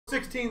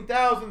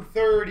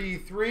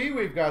16,033.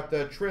 We've got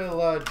the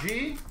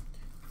Trilogy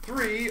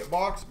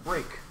 3-box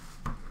break.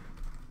 A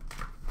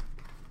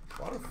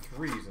lot of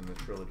threes in the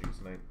Trilogy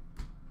tonight.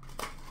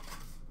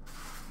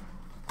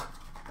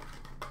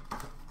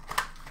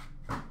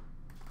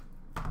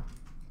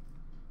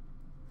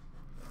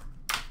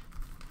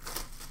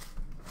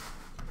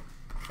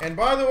 And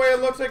by the way,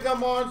 it looks like the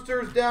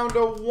Monster's down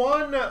to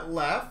 1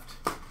 left.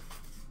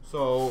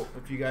 So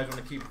if you guys want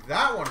to keep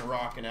that one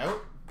rocking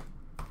out.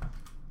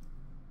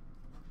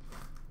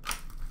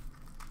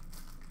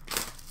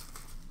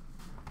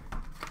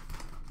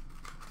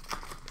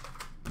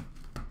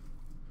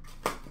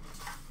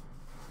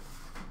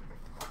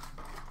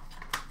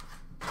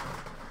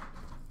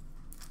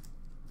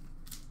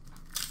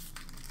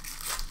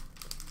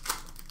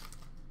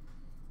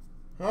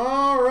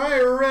 All right,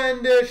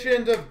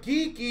 renditions of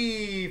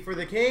Geeky for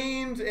the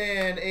Canes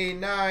and a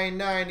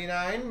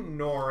 $9.99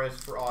 Norris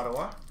for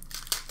Ottawa.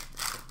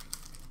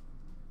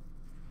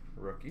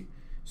 Rookie.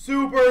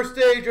 Super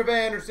Stage of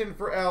Anderson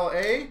for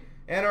LA.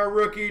 And our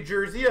rookie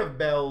jersey of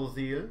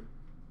Belzile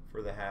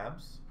for the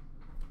Habs.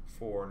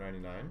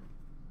 $4.99.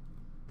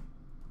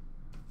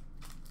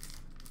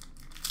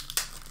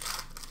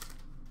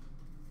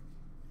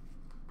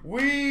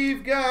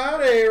 We've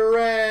got a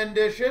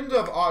renditions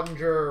of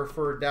Ottinger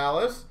for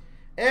Dallas.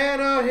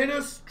 And a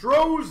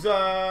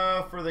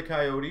Hinostroza for the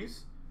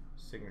Coyotes.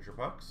 Signature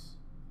pucks.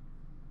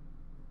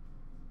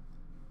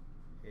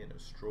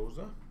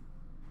 Hinostroza.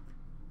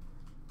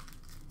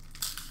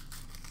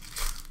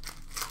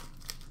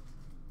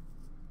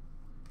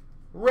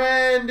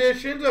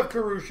 Renditions of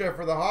Karusha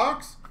for the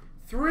Hawks.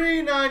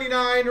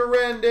 $3.99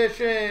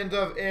 renditions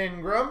of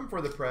Ingram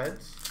for the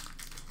Preds.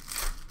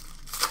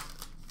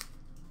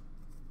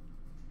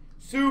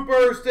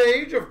 Super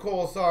Stage of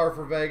Kolesar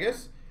for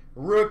Vegas.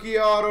 Rookie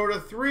auto to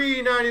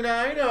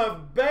 $3.99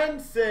 of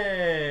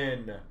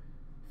Benson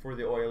for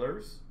the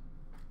Oilers.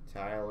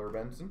 Tyler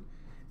Benson.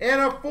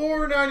 And a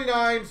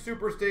 $4.99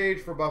 Super Stage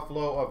for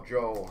Buffalo of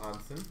Joe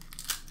Hansen.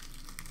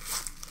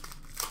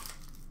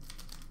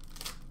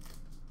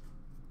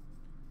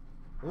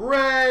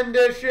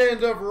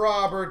 Renditions of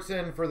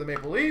Robertson for the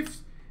Maple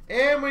Leafs.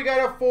 And we got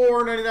a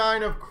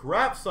 $4.99 of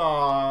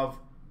Kravtsov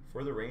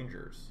for the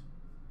Rangers.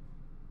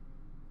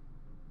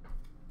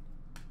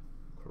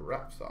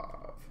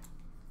 Kravtsov.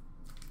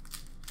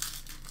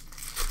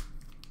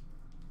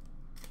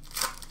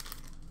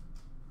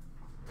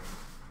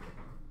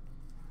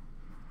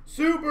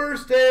 Super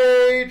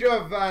Stage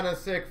of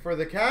Vanacek for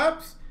the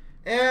Caps.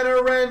 And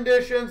a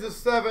renditions of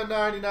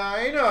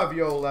 $7.99 of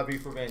Yo Levy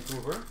for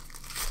Vancouver.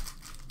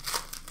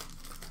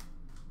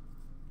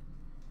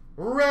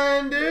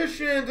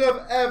 Renditions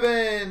of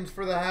Evans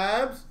for the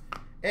Habs.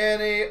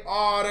 And a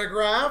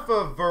autograph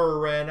of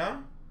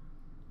Verena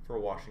for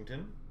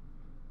Washington.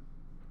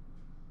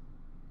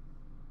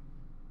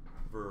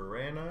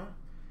 Verena.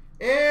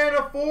 And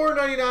a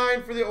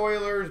 $4.99 for the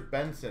Oilers,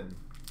 Benson.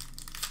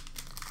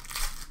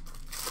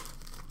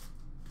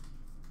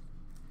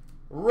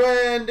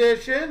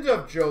 Renditions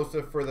of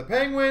Joseph for the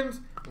Penguins.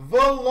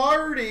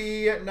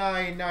 Velarde at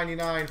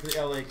 $9.99 for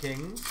the LA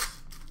Kings.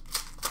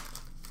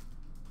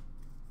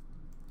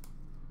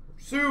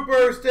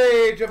 Super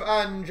Stage of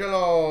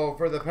Angelo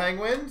for the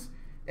Penguins.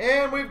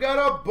 And we've got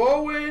a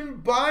Bowen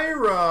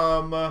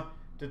Byram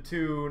to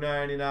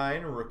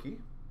 $2.99 rookie.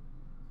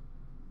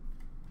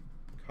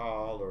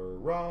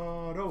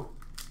 Colorado.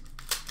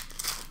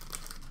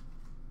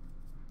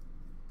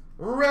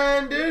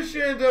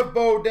 Renditions of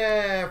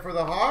Baudin for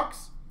the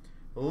Hawks.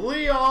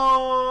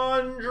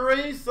 Leon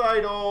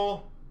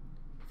Draisaitl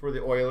for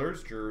the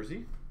Oilers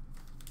jersey.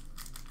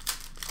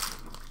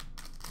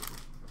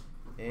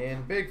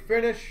 And big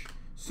finish.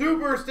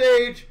 Super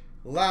Stage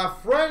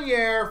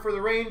Lafreniere for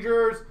the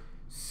Rangers.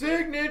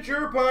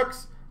 Signature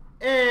pucks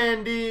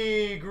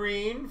Andy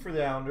Green for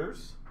the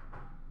Islanders.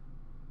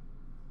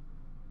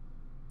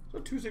 So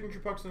 2 signature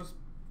pucks in this.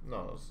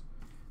 No,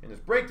 in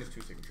this break, there's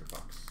 2 signature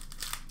pucks.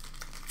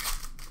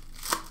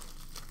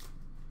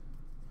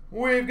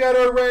 We've got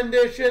our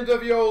renditions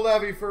of Yo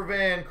Levy for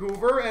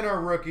Vancouver and a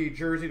rookie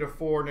jersey to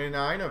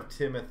 $4.99 of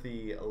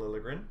Timothy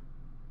Liljegren.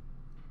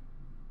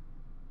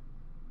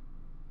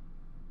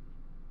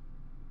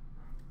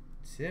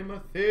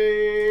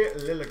 Timothy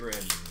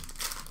Liljegren.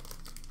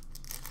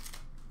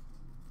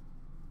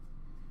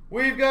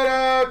 We've got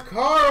a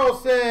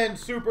Carlson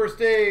Super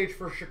Stage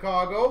for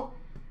Chicago.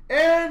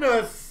 And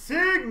a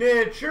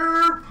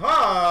signature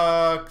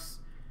pucks,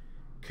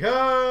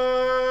 Kaprizov.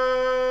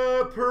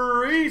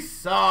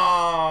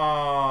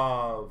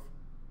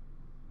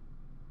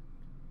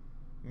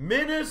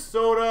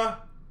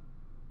 Minnesota,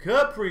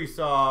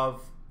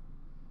 Kaprizov.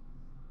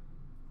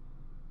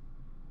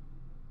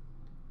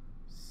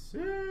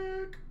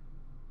 Sick.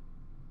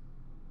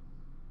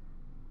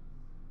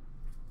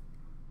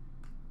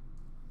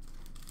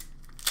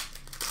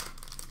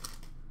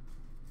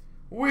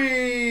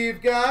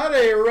 We've got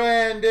a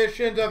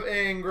rendition of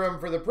Ingram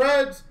for the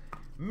Preds.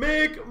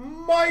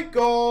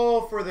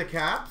 McMichael for the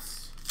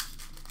Caps.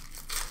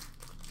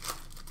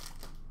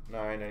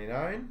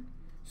 $9.99.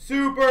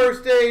 Super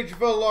Stage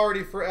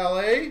Velarde for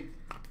LA.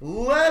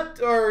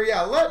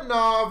 Letnov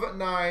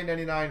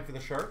 $9.99 for the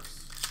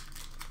Sharks.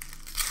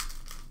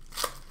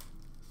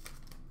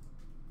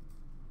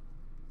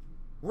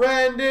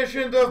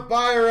 Renditions of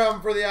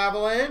Byram for the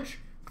Avalanche.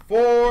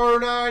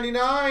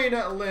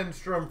 $4.99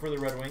 Lindstrom for the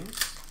Red Wings.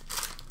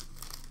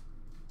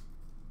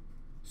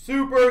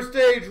 Super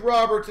Stage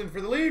Robertson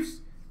for the Leafs.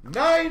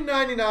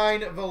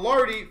 $9.99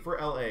 Velarde for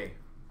LA.